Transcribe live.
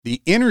The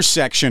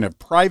intersection of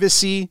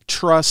privacy,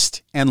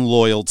 trust, and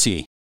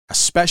loyalty. A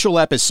special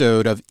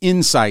episode of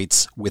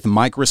Insights with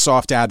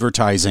Microsoft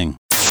Advertising.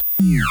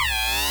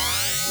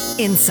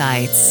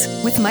 Insights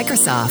with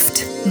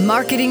Microsoft.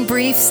 Marketing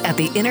briefs at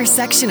the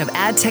intersection of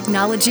ad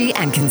technology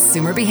and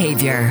consumer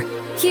behavior.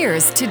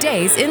 Here's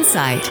today's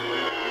insight.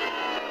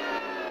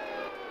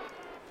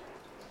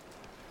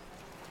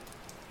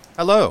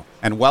 Hello,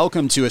 and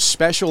welcome to a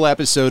special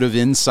episode of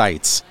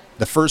Insights,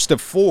 the first of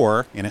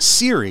 4 in a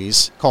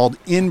series called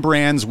In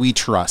Brands We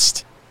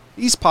Trust.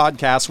 These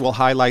podcasts will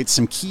highlight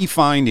some key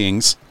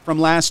findings from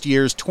last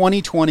year's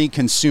 2020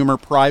 Consumer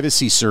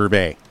Privacy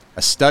Survey,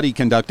 a study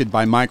conducted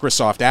by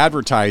Microsoft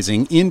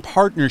Advertising in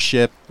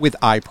partnership with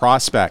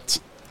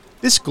iProspect.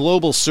 This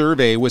global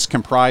survey was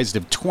comprised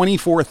of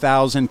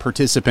 24,000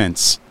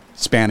 participants,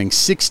 spanning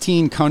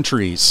 16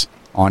 countries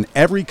on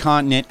every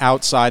continent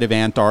outside of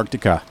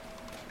Antarctica.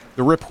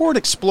 The report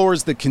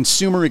explores the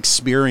consumer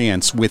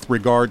experience with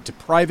regard to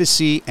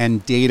privacy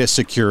and data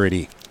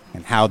security,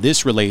 and how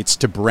this relates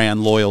to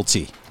brand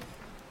loyalty.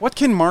 What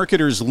can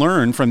marketers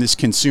learn from this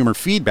consumer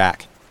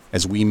feedback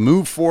as we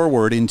move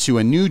forward into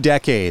a new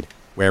decade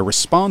where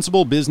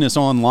responsible business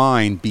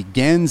online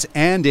begins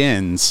and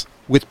ends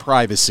with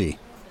privacy?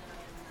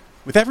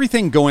 With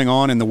everything going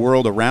on in the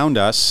world around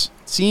us,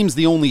 it seems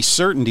the only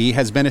certainty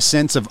has been a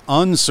sense of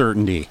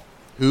uncertainty.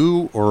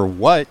 Who or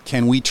what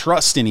can we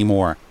trust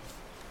anymore?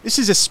 This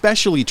is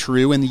especially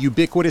true in the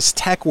ubiquitous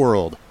tech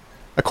world.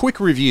 A quick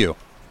review.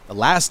 The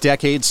last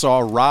decade saw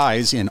a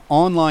rise in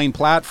online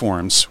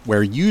platforms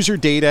where user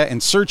data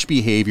and search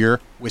behavior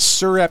was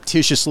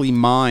surreptitiously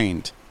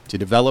mined to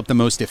develop the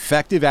most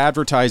effective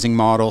advertising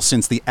model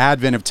since the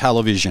advent of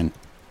television.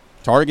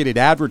 Targeted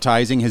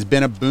advertising has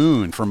been a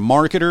boon for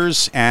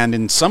marketers and,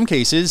 in some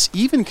cases,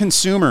 even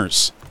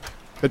consumers.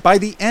 But by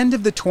the end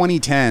of the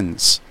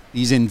 2010s,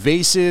 these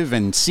invasive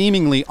and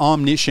seemingly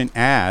omniscient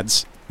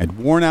ads had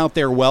worn out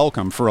their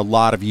welcome for a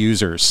lot of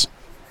users.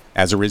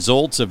 As a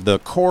result of the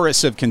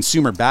chorus of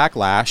consumer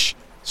backlash,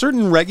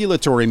 certain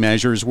regulatory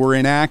measures were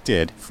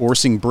enacted,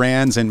 forcing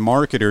brands and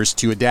marketers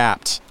to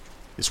adapt.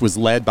 This was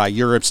led by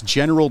Europe's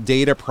General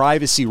Data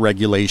Privacy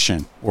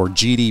Regulation, or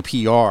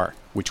GDPR,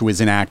 which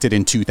was enacted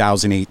in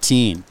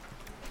 2018.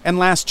 And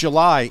last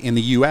July in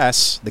the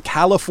US, the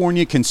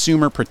California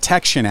Consumer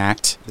Protection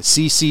Act, the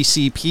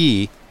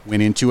CCCP,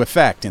 went into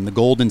effect in the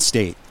Golden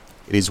State.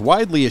 It is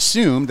widely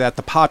assumed that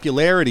the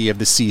popularity of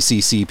the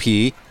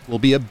CCCP will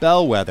be a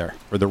bellwether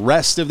for the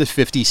rest of the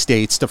 50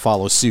 states to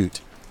follow suit.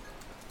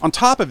 On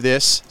top of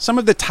this, some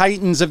of the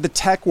titans of the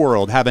tech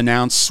world have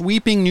announced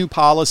sweeping new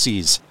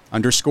policies,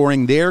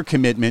 underscoring their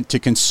commitment to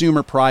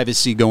consumer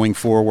privacy going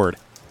forward.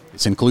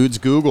 This includes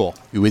Google,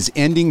 who is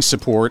ending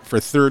support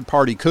for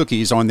third-party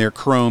cookies on their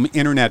Chrome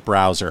internet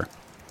browser,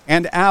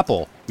 and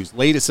Apple, whose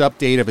latest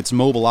update of its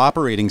mobile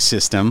operating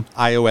system,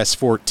 iOS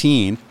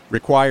 14,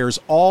 requires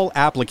all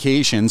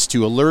applications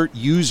to alert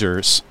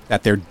users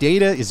that their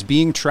data is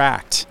being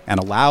tracked and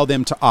allow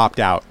them to opt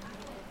out.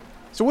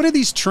 So what do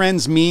these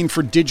trends mean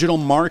for digital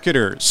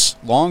marketers,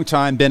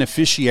 longtime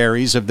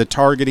beneficiaries of the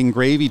targeting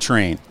gravy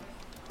train?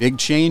 Big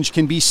change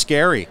can be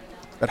scary,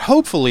 but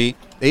hopefully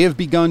they have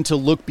begun to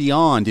look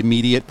beyond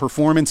immediate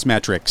performance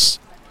metrics,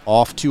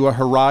 off to a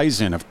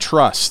horizon of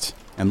trust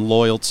and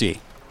loyalty.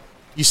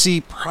 You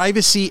see,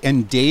 privacy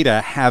and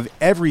data have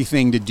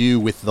everything to do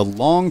with the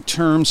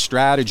long-term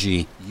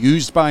strategy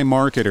used by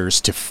marketers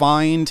to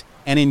find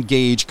and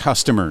engage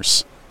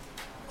customers.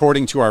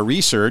 According to our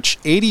research,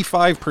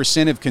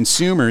 85% of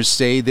consumers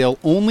say they'll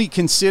only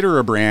consider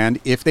a brand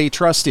if they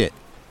trust it.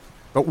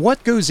 But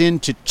what goes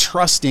into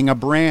trusting a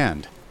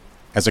brand?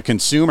 As a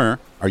consumer,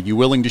 are you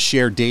willing to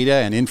share data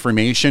and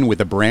information with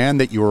a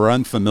brand that you are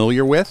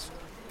unfamiliar with?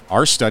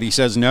 Our study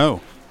says no.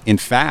 In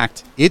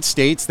fact, it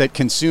states that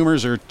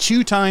consumers are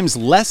 2 times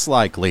less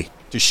likely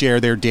to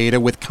share their data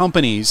with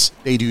companies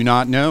they do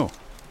not know.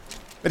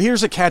 But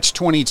here's a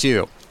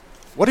catch-22.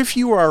 What if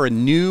you are a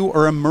new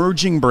or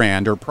emerging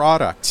brand or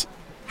product?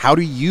 How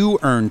do you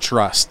earn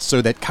trust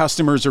so that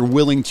customers are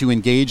willing to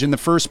engage in the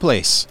first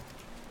place?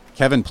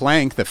 Kevin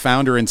Plank, the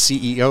founder and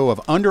CEO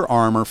of Under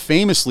Armour,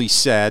 famously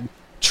said,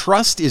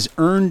 "Trust is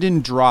earned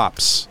in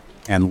drops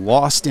and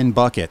lost in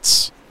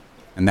buckets."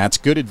 And that's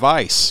good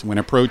advice when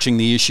approaching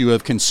the issue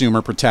of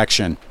consumer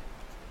protection.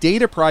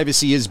 Data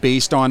privacy is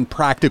based on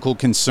practical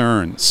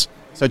concerns,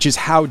 such as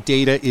how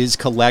data is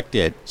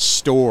collected,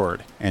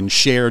 stored, and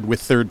shared with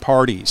third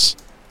parties,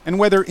 and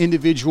whether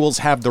individuals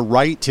have the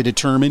right to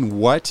determine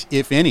what,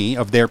 if any,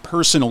 of their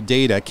personal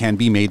data can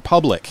be made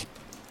public.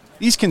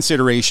 These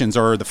considerations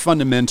are the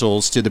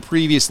fundamentals to the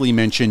previously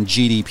mentioned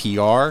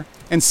GDPR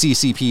and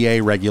CCPA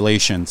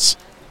regulations.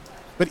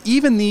 But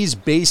even these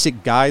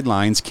basic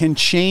guidelines can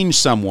change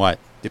somewhat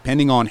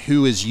depending on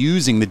who is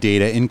using the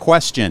data in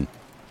question.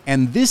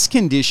 And this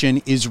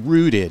condition is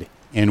rooted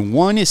in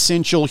one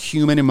essential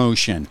human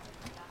emotion: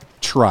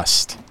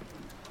 trust.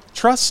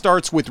 Trust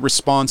starts with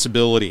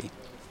responsibility,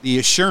 the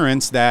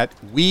assurance that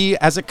we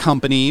as a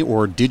company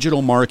or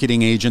digital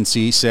marketing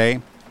agency,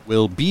 say,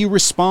 will be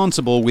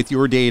responsible with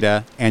your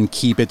data and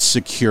keep it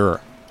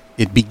secure.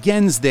 It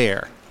begins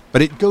there,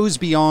 but it goes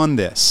beyond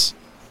this.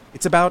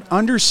 It's about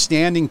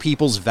understanding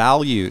people's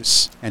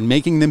values and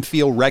making them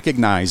feel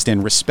recognized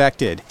and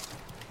respected.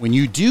 When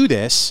you do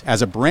this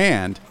as a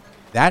brand,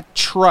 that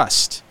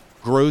trust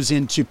grows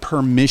into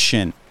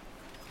permission.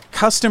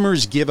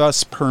 Customers give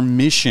us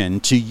permission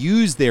to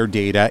use their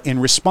data in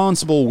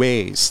responsible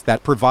ways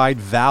that provide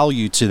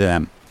value to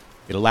them.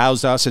 It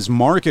allows us as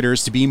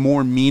marketers to be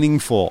more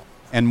meaningful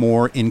and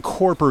more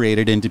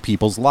incorporated into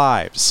people's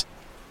lives.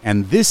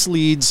 And this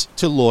leads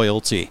to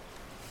loyalty.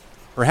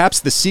 Perhaps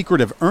the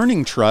secret of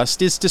earning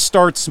trust is to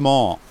start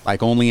small,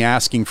 like only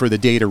asking for the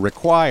data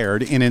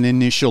required in an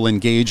initial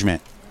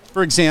engagement.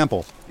 For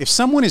example, if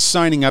someone is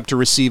signing up to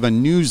receive a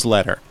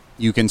newsletter,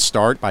 you can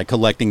start by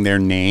collecting their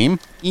name,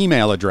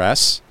 email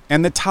address,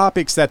 and the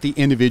topics that the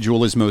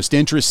individual is most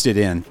interested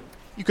in.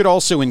 You could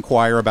also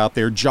inquire about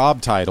their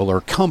job title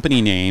or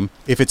company name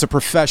if it's a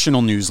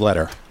professional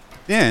newsletter.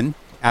 Then,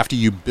 after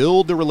you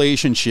build the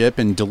relationship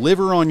and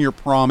deliver on your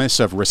promise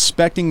of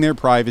respecting their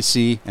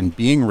privacy and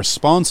being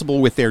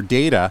responsible with their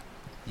data,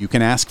 you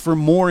can ask for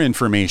more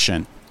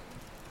information.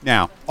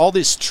 Now, all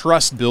this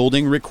trust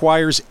building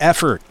requires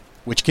effort,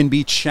 which can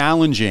be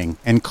challenging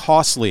and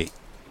costly.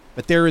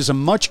 But there is a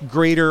much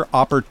greater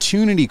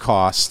opportunity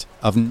cost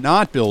of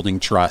not building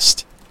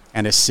trust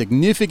and a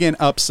significant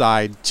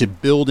upside to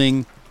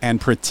building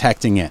and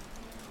protecting it.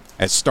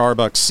 As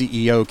Starbucks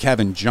CEO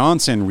Kevin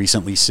Johnson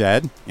recently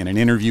said in an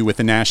interview with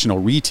the National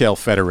Retail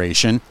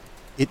Federation,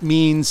 it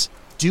means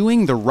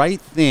doing the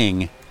right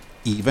thing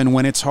even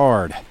when it's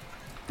hard.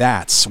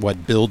 That's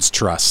what builds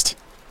trust.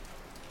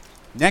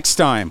 Next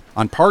time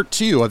on part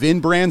 2 of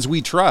In Brands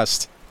We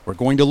Trust, we're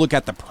going to look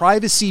at the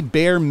privacy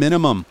bare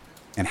minimum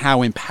and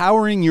how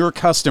empowering your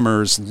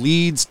customers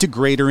leads to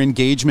greater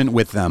engagement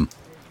with them.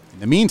 In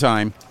the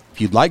meantime,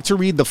 if you'd like to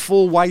read the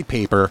full white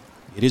paper,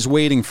 it is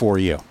waiting for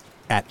you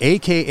at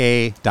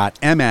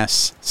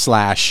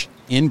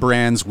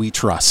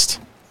aka.ms/inbrandswetrust.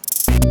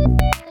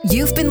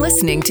 You've been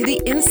listening to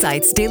the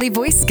Insights Daily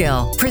Voice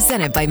Skill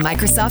presented by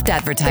Microsoft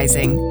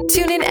Advertising.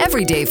 Tune in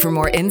every day for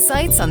more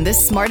insights on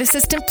this smart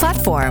assistant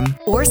platform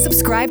or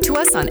subscribe to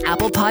us on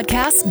Apple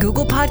Podcasts,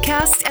 Google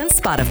Podcasts, and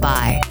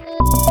Spotify.